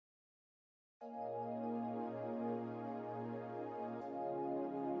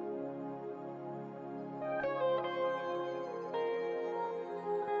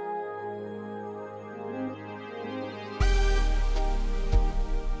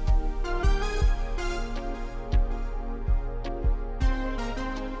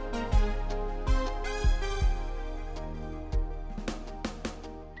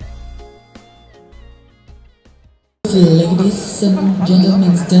Ladies and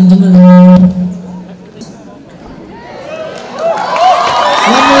gentlemen standing around.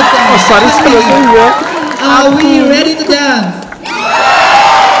 One more time. Are we ready to dance?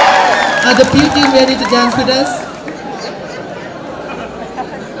 Are the beauty ready to dance with us?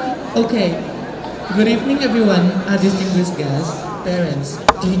 Okay. Good evening everyone, our distinguished guests, parents,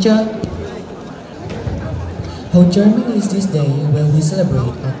 teacher. How charming is this day where we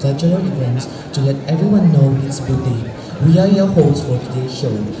celebrate our cultural events to let everyone know its beauty. We are your hosts for today's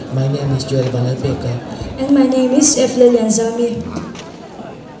show. My name is Joel Van Alpeca. And my name is Eflelian Zami.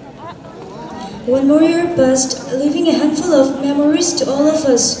 One more year passed, leaving a handful of memories to all of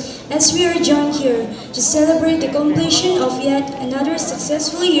us as we are joined here to celebrate the completion of yet another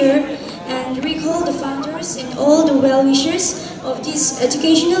successful year and recall the founders and all the well-wishers of this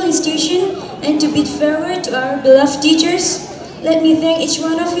educational institution, and to bid farewell to our beloved teachers. Let me thank each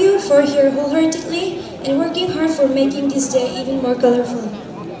one of you for here wholeheartedly and working hard for making this day even more colorful.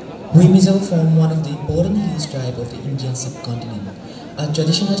 We Mizo form one of the important hills tribe of the Indian subcontinent. Our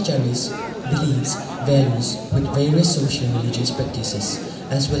traditional cherishes, beliefs, values with various social and religious practices,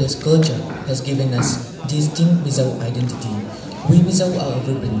 as well as culture, has given us distinct Mizo identity. We Mizo are a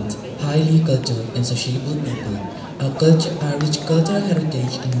vibrant, highly cultured and sociable people. Our rich cultural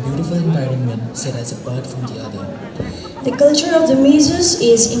heritage and beautiful environment set us apart from the other. The culture of the Mizos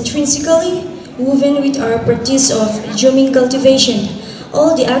is intrinsically woven with our practice of Juming cultivation.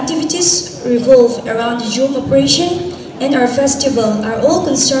 All the activities revolve around the Jum operation, and our festival are all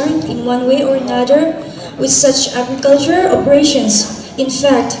concerned in one way or another with such agricultural operations. In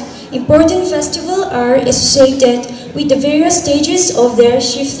fact, important festivals are associated with the various stages of their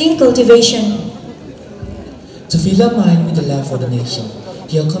shifting cultivation. To fill our mind with the love for the nation,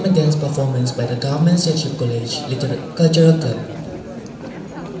 here come a dance performance by the Govt Serchhip College Cultural Club.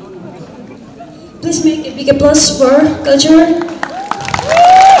 Please make a big applause for culture.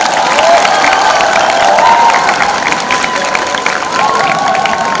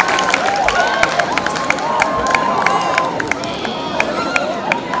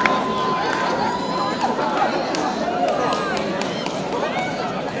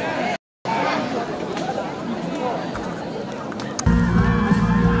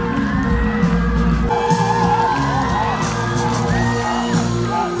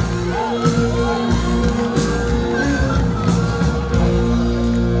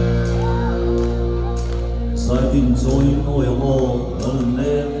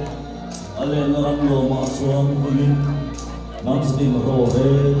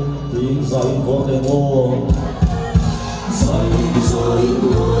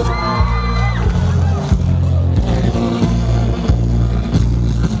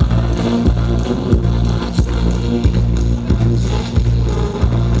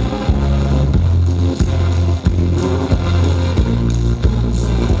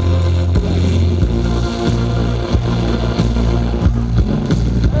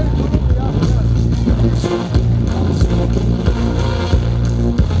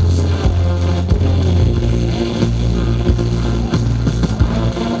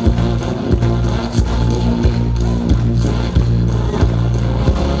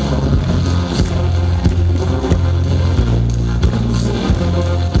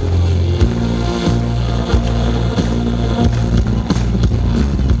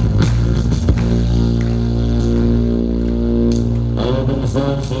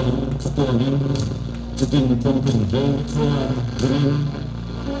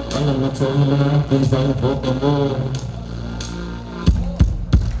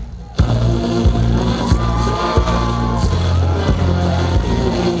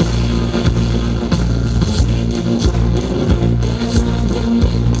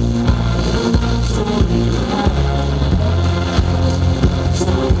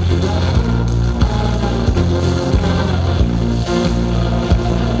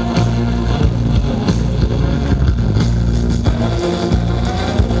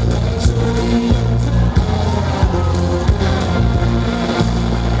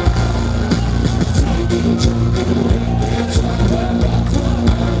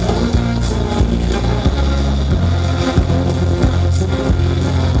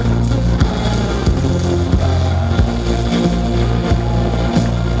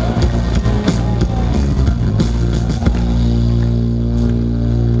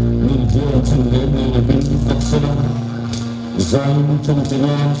 Dòng trong tình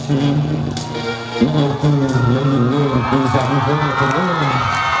yêu xin yêu thương lên người từ dòng thế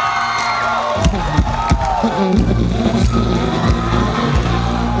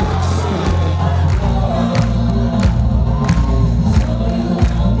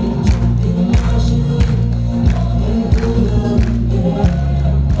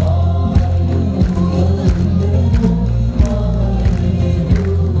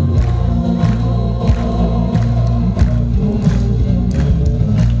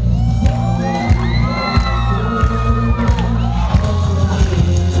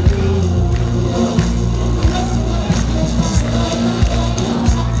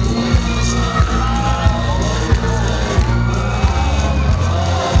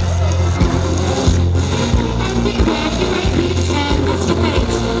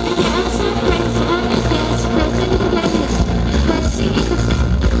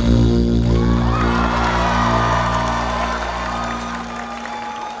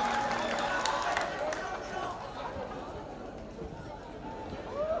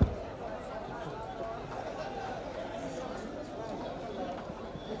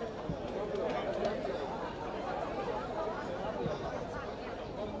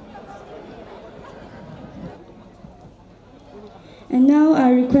And now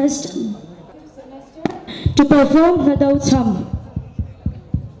I request to perform Radautam.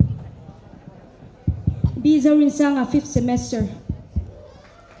 Bizarin sang a 5th semester.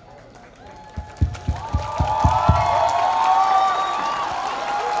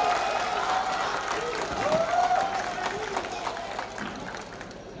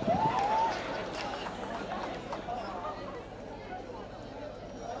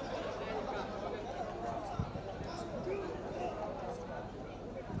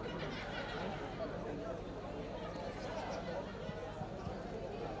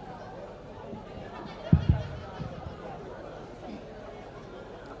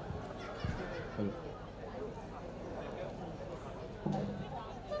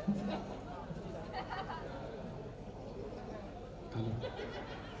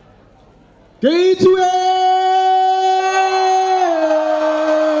 Gateway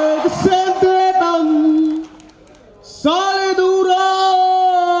Sentetan Saledural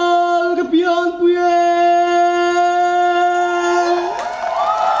Kepion Puye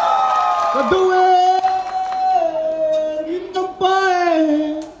Kaduwe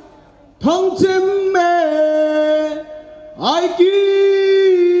Gintampae Thong Chemme Aiki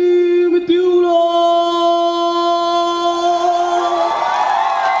Mitiulo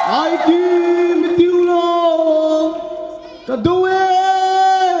Aiki Kaduwe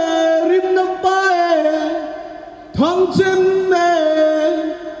rim nam pae thong chemme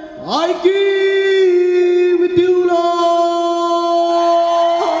aiki with you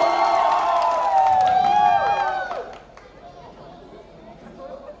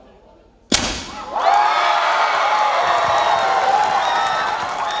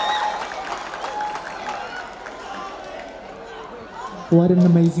What an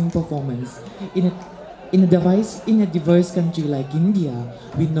amazing performance. In a diverse country like India,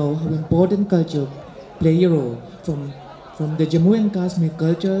 we know how important culture play a role, from the Jammu and Kashmir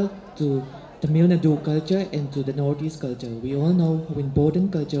culture to Tamil Nadu culture and to the Northeast culture. We all know how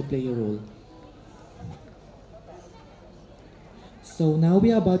important culture play a role. So now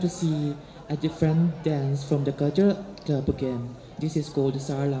we are about to see a different dance from the culture club again. This is called the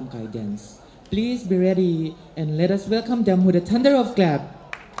Sarlam Kai dance. Please be ready and let us welcome them with a thunder of clap.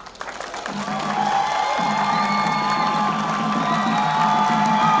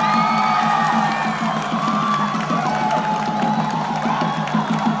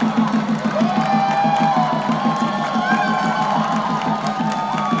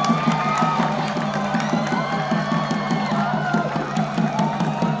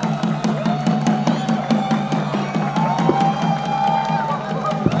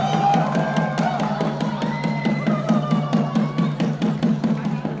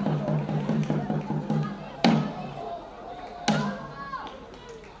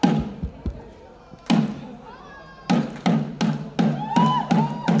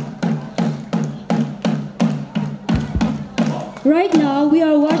 Right now, we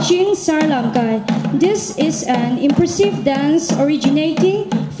are watching Sarlam Kai. This is an impressive dance originating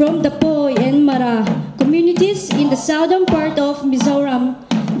from the Poi and Mara communities in the southern part of Mizoram.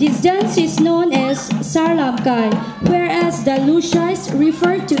 This dance is known as Sarlam Kai, whereas the Lushais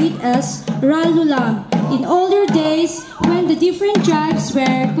referred to it as Ralulam. In older days, when the different tribes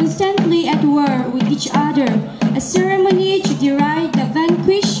were constantly at war with each other, a ceremony to deride the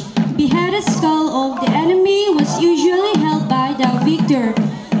vanquished, beheaded skull of the enemy was usually held by the victor.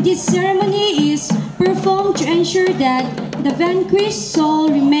 This ceremony is performed to ensure that the vanquished soul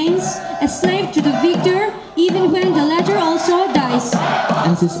remains a slave to the victor, even when the latter also dies.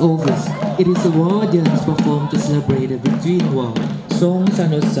 As is always, it is a war dance performed to celebrate the victory in war. Songs are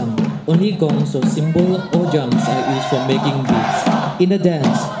not sung, only gongs or cymbal or drums are used for making beats. In the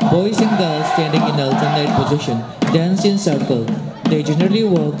dance, boys and girls standing in alternate position dance in circle. They generally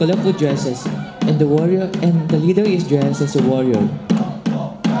wear colorful dresses, and the leader is dressed as a warrior.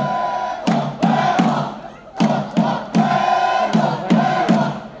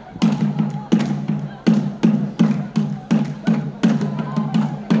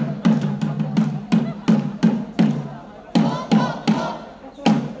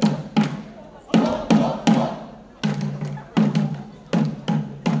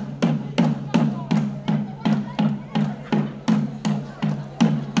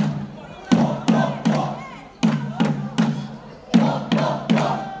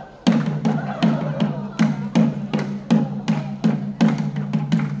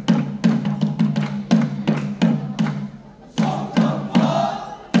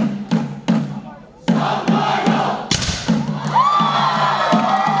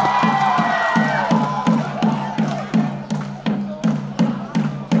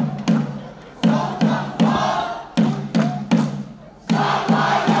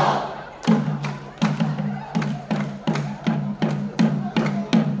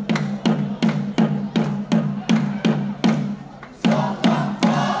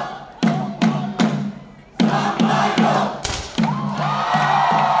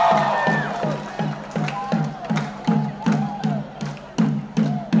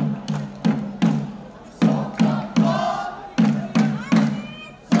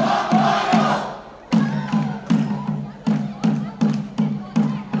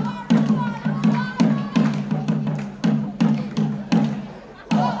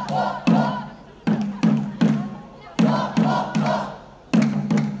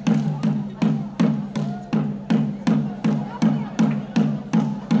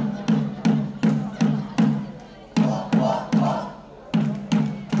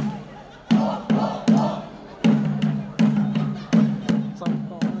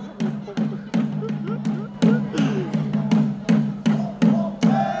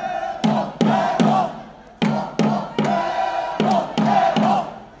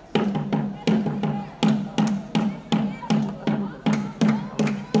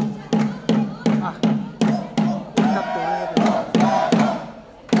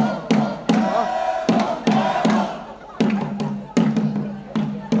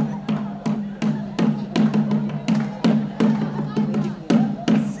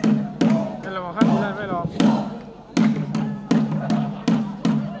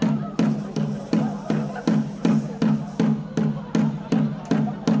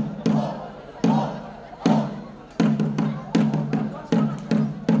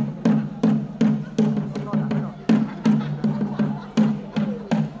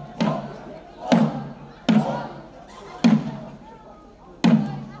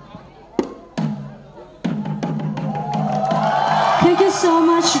 Thank you so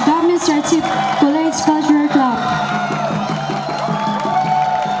much, Govt Serchhip College Cultural Club.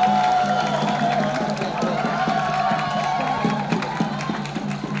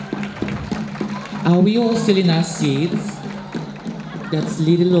 Are we all still in our seats? That's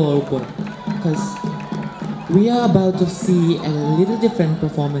little awkward, because we are about to see a little different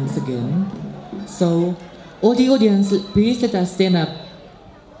performance again. So, all the audience, please let us stand up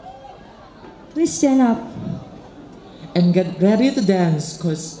Please stand up. and get ready to dance,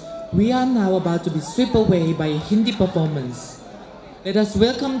 because we are now about to be swept away by a Hindi performance. Let us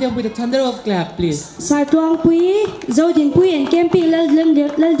welcome them with a thunder of clap, please. Sartuang Pui, Zodin Pui, and Kemping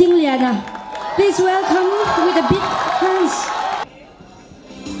Lalding Liana. Please welcome with a big hands.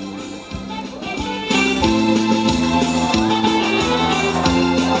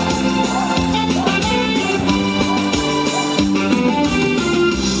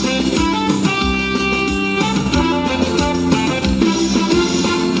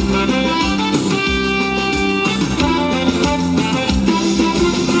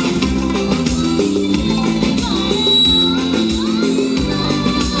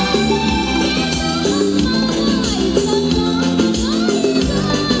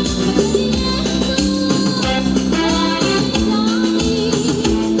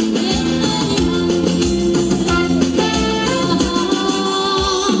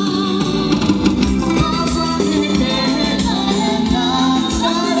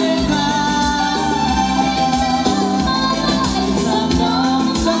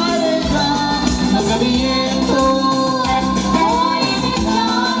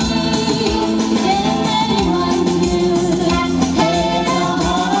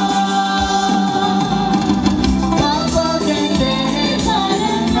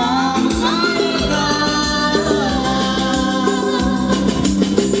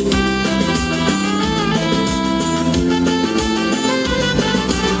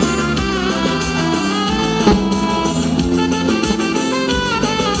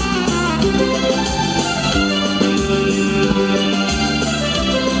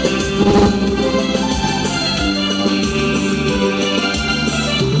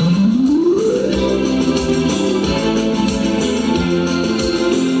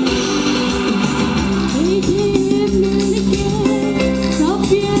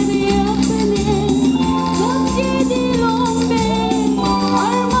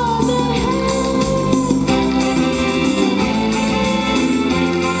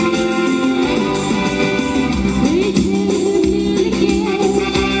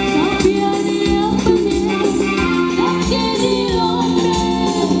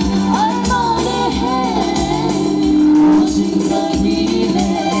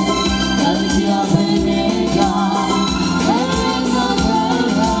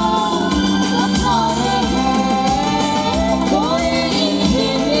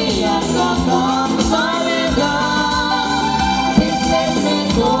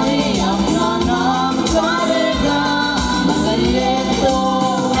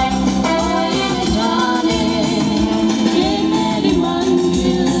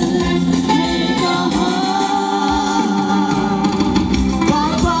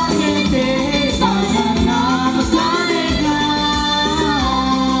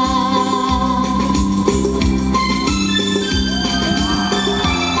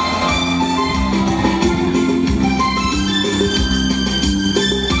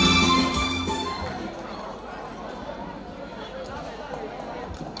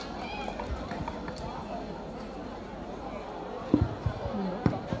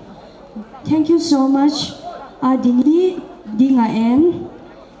 Thank you so much. Dini dinga en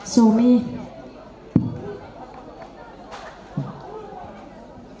so me.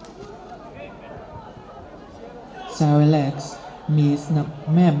 So relax, Miss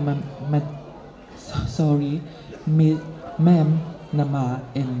Ma'am, sorry, Miss Ma'am Nama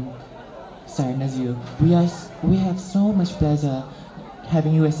and Sir Nazir. We have so much pleasure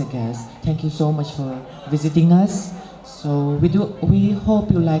having you as a guest. Thank you so much for visiting us. So we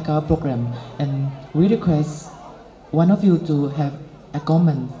hope you like our program, and we request one of you to have a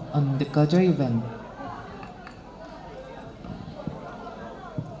comment on the culture event.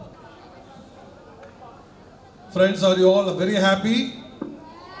 Friends, are you all very happy?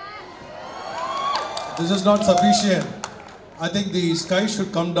 This is not sufficient. I think the sky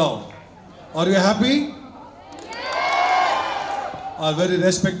should come down. Are you happy? Our very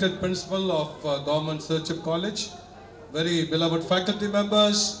respected principal of Government Serchhip College, very beloved faculty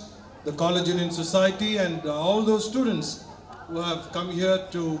members, the College Union Society, and all those students who have come here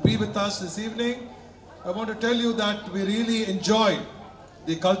to be with us this evening. I want to tell you that we really enjoyed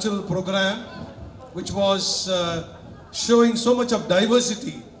the cultural program, which was showing so much of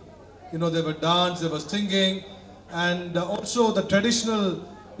diversity. You know, there were dance, there was singing, and also the traditional,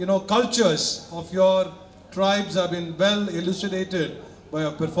 cultures of your tribes have been well elucidated by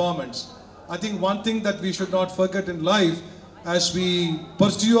your performance. I think one thing that we should not forget in life, as we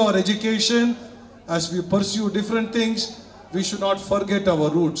pursue our education, as we pursue different things, we should not forget our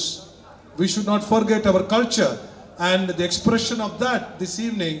roots. We should not forget our culture. And the expression of that this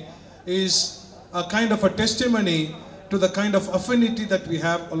evening is a kind of a testimony to the kind of affinity that we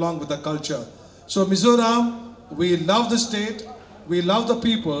have along with the culture. So Mizoram, we love the state, we love the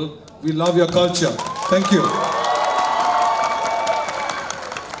people, we love your culture. Thank you.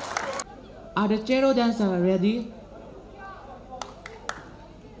 Are the Chero dancers ready?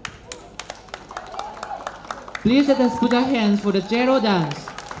 Please let us put our hands for the Chero dance.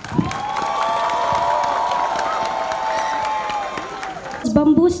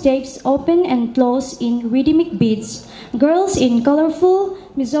 Bamboo stakes open and close in rhythmic beats. Girls in colorful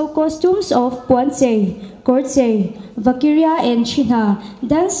Mizo costumes of Puanse, Kortse, Vakiria and Chinha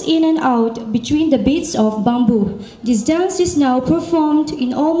dance in and out between the beats of bamboo. This dance is now performed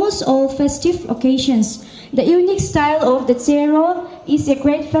in almost all festive occasions. The unique style of the Chero is a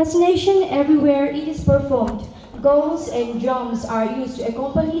great fascination everywhere it is performed. Gongs and drums are used to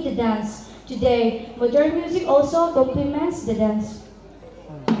accompany the dance. Today, modern music also complements the dance.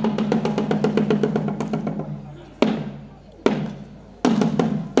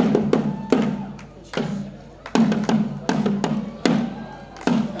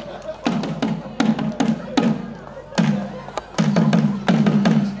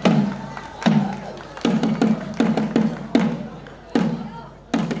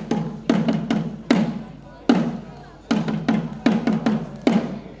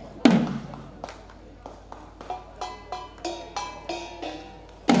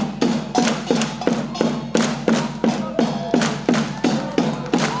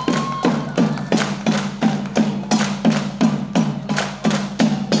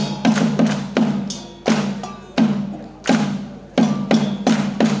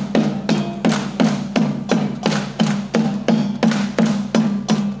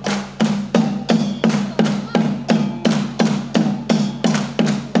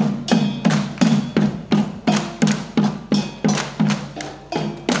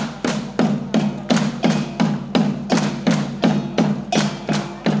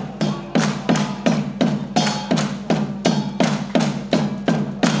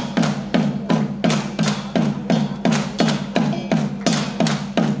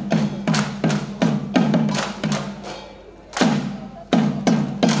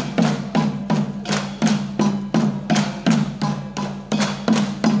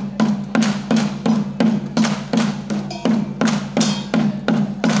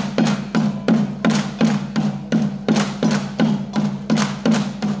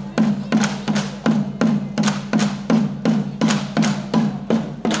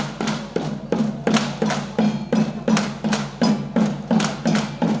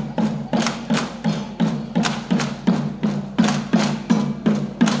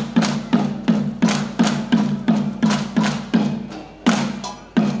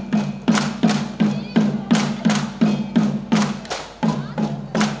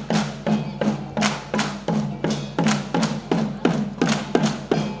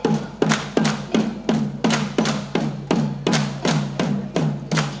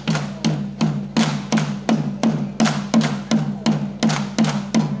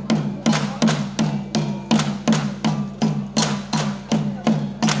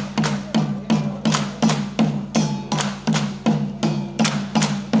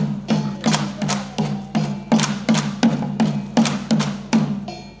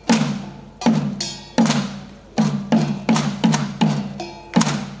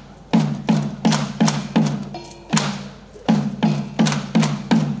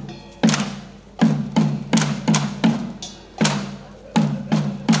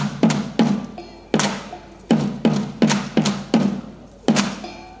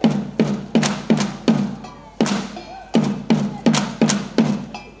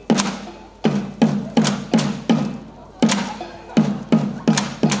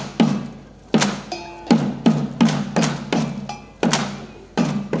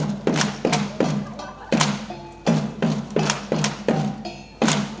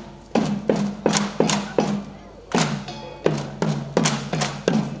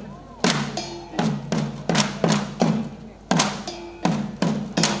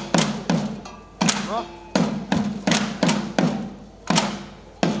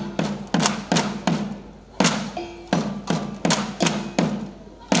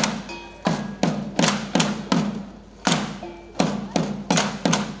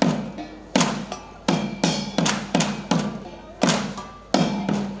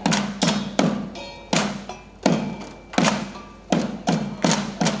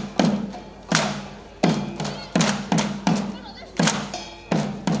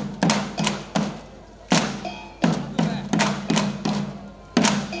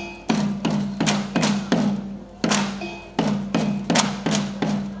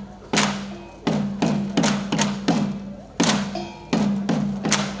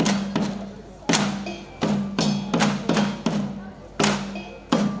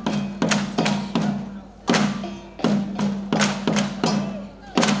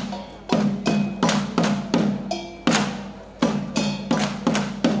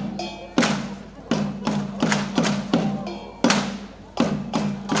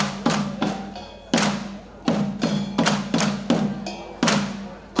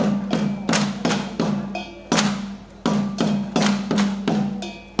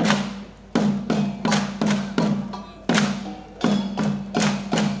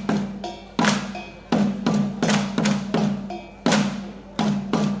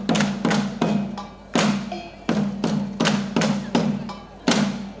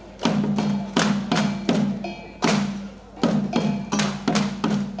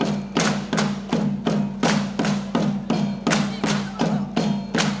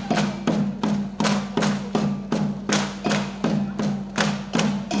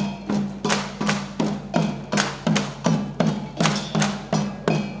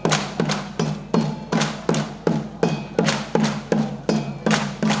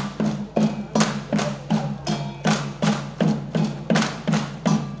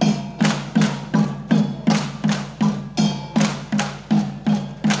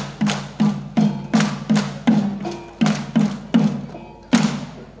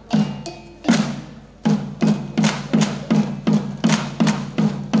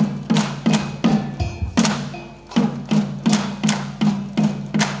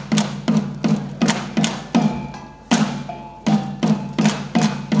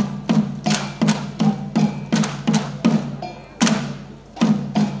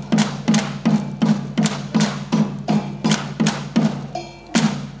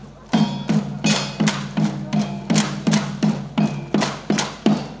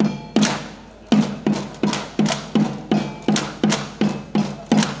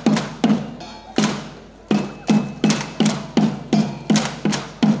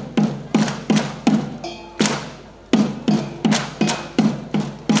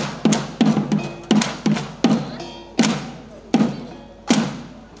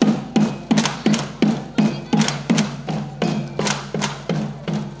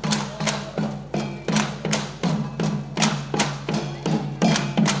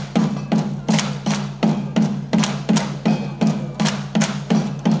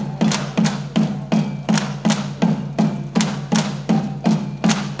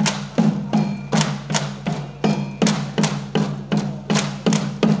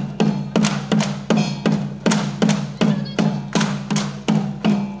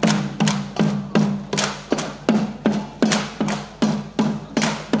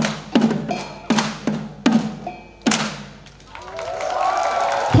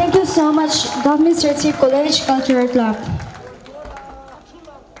 so much, Govt Serchhip College Cultural Club.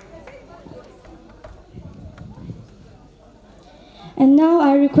 And now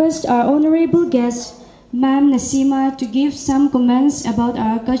I request our honorable guest, Ma'am Nasima, to give some comments about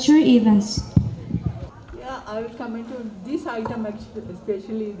our cultural events. Yeah, I will comment on this item,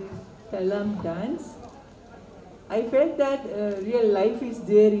 especially this Salam dance. I felt that real life is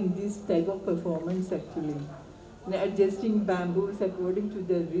there in this type of performance actually. Adjusting bamboos according to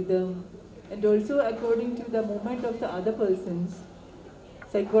the rhythm and also according to the movement of the other persons.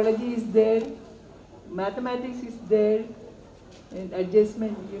 Psychology is there, mathematics is there, and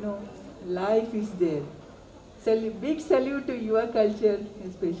adjustment, life is there. Big salute to your culture,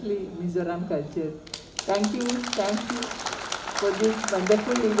 especially Mizoram culture. Thank you for this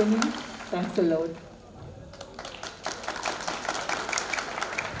wonderful evening. Thanks a lot.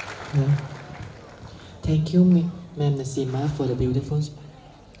 Thank you, Ma'am Nasima, for the beautiful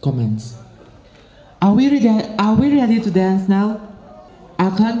comments. Are we ready to dance now? I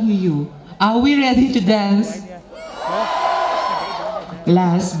can't hear you. Are we ready to dance?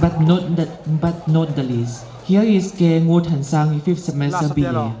 Last but not the least, here is K. Ngut Han Sang, 5th semester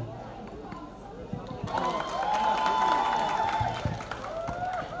BA.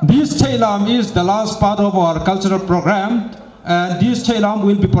 This Chailam is the last part of our cultural program, and this Chailam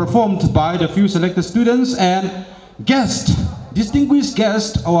will be performed by the few selected students and distinguished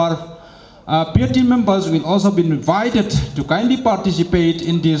guests. Our peer team members will also be invited to kindly participate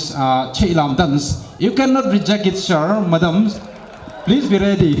in this Chailam dance. You cannot reject it, sir, madams. Please be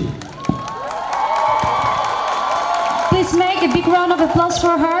ready. Please make a big round of applause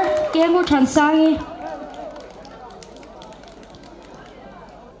for her, K. Ngut Han Sang.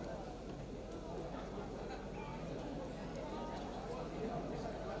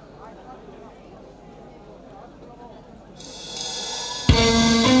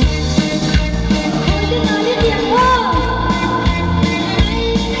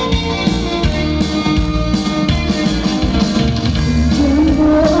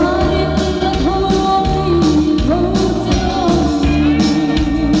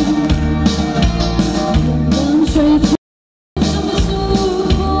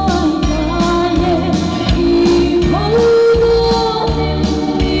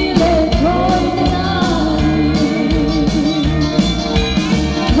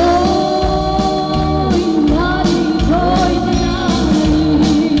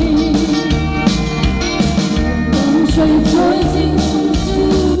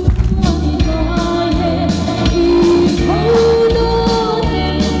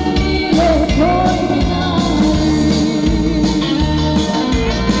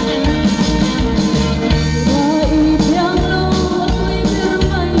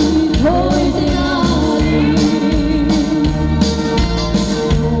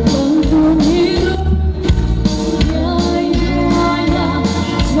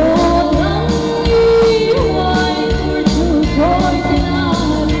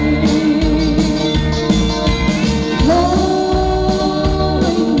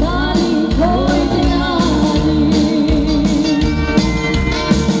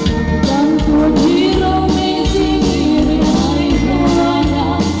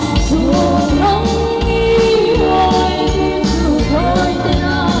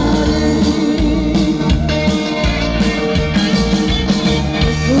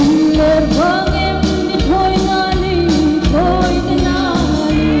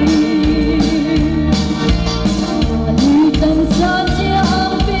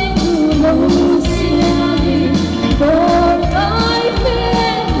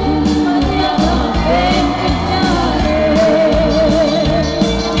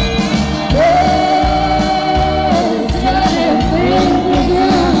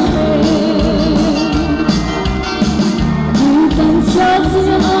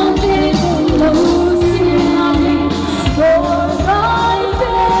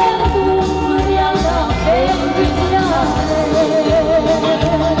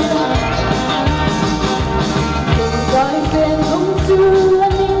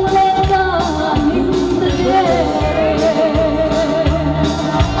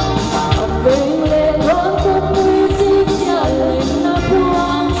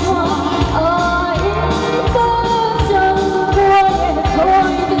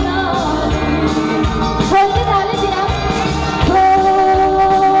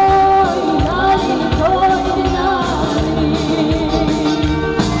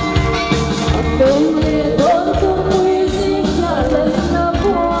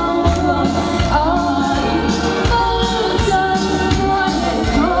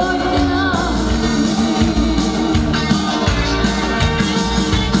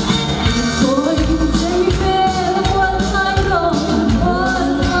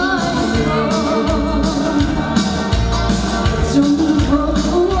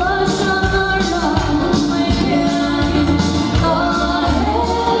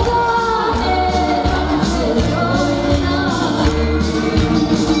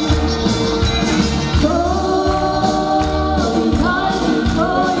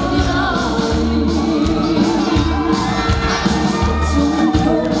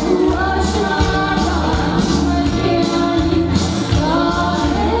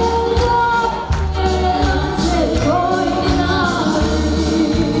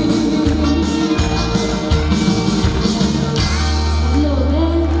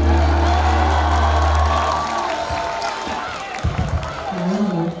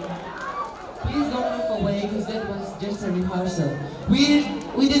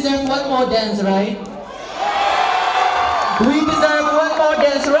 we deserve one more dance, right? We deserve one more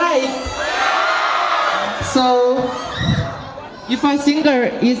dance, right? So, if our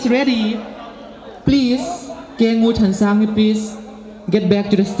singer is ready, please, Keng Wu Tan Sang, please get back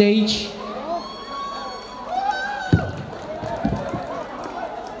to the stage.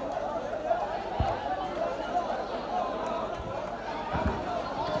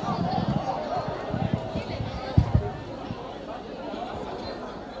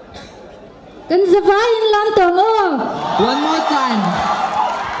 Cần giờ vai in làm tổ ngô. One more time.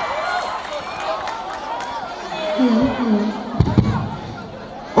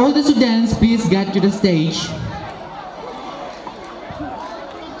 All the students, please get to the stage.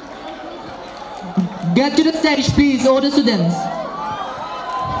 Get to the stage, please, all the students.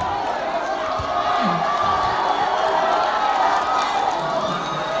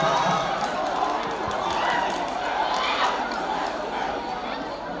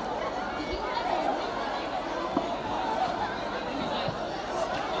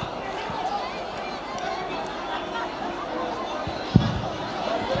 subscribe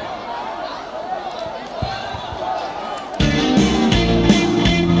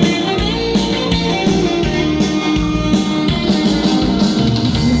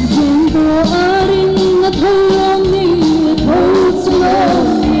cho kênh Ghiền Mì Gõ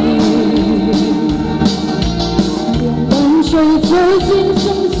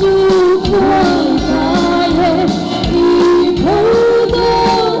để không bỏ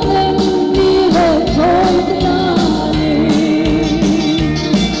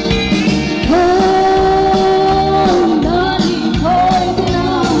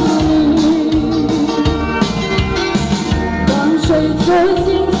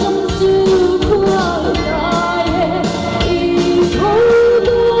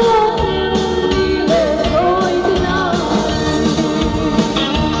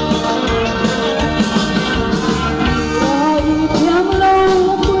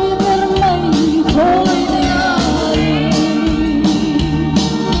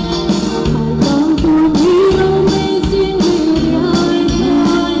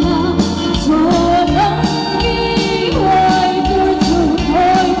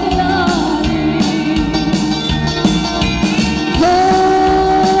lỡ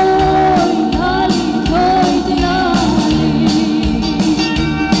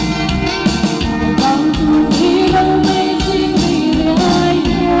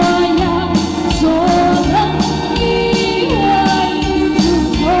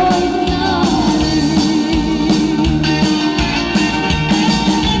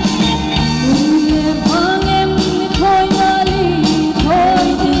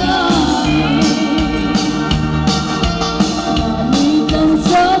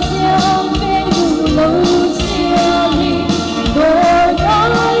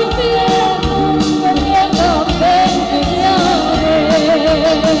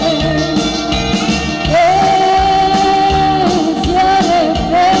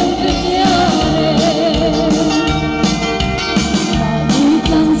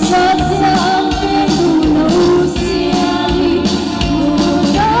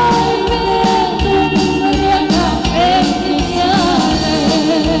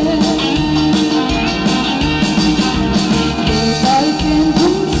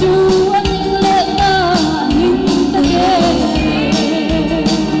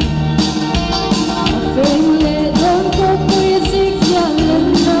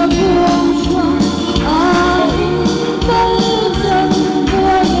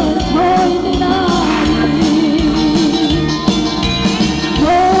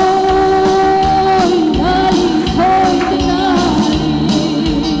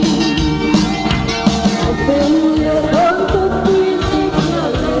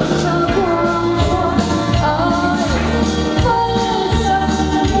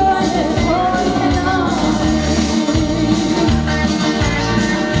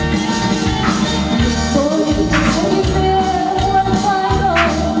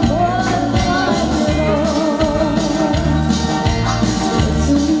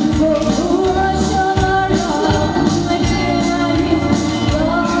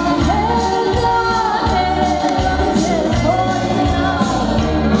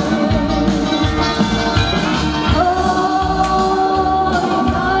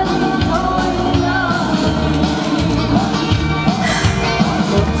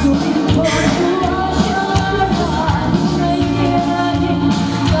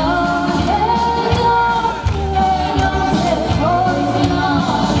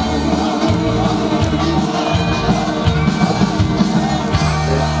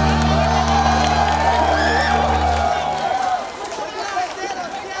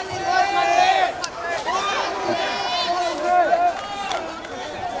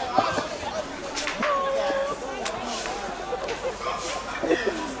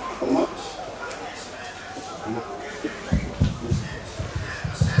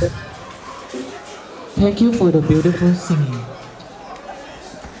Thank you for the beautiful singing.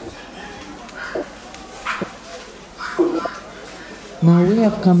 Now we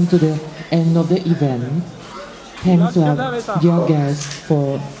have come to the end of the event. Thanks to our dear guests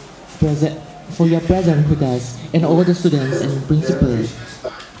for your presence with us and all the students and principals.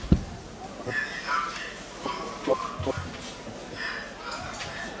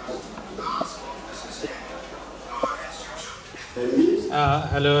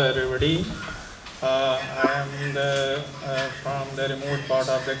 Hello everybody. I am from the remote part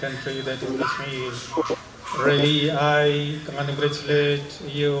of the country, that is Kashmir. Really, I congratulate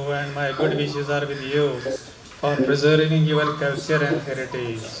you and my good wishes are with you for preserving your culture and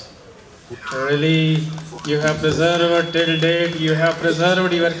heritage. Really, you have preserved till date, you have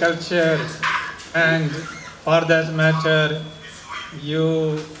preserved your culture, and for that matter,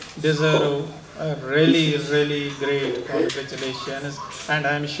 you deserve a really, really great congratulations. And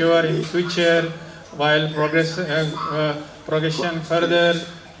I am sure in future, while progression further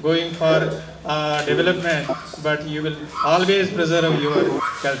going for development, but you will always preserve your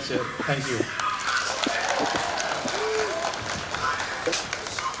culture. Thank you.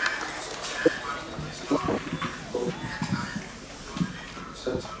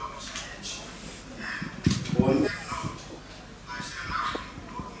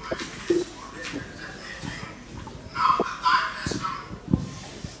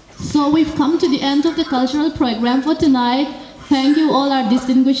 So we've come to the end of the cultural program for tonight. Thank you all our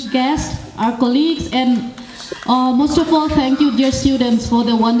distinguished guests, our colleagues, and most of all, thank you dear students for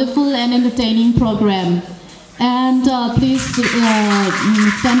the wonderful and entertaining program. And please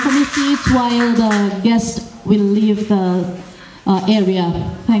stand from your seats while the guests will leave the area.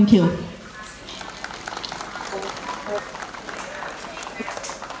 Thank you.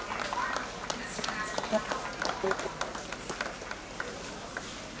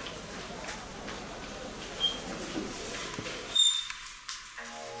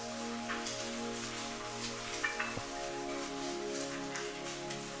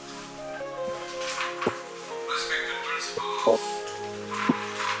 Respected principal of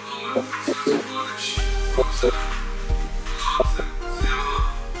Govt College.